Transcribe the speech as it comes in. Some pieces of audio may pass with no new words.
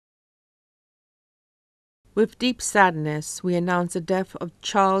With deep sadness, we announce the death of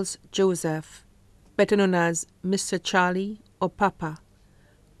Charles Joseph, better known as Mr. Charlie or Papa,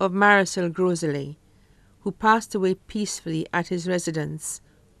 of Marisol Grosley, who passed away peacefully at his residence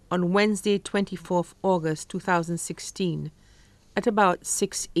on Wednesday, 24th August 2016, at about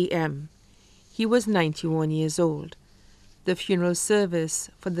 6 a.m. He was 91 years old. The funeral service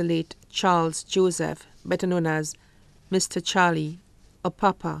for the late Charles Joseph, better known as Mr. Charlie or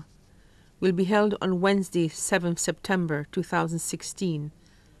Papa, will be held on Wednesday, 7th September 2016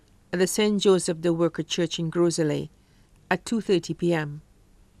 at the St. Joseph the Worker Church in Grosley at 2:30 p.m.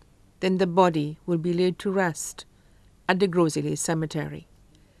 Then the body will be laid to rest at the Grosley Cemetery.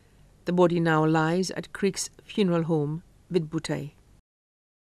 The body now lies at Creek's Funeral Home, Vidboutai.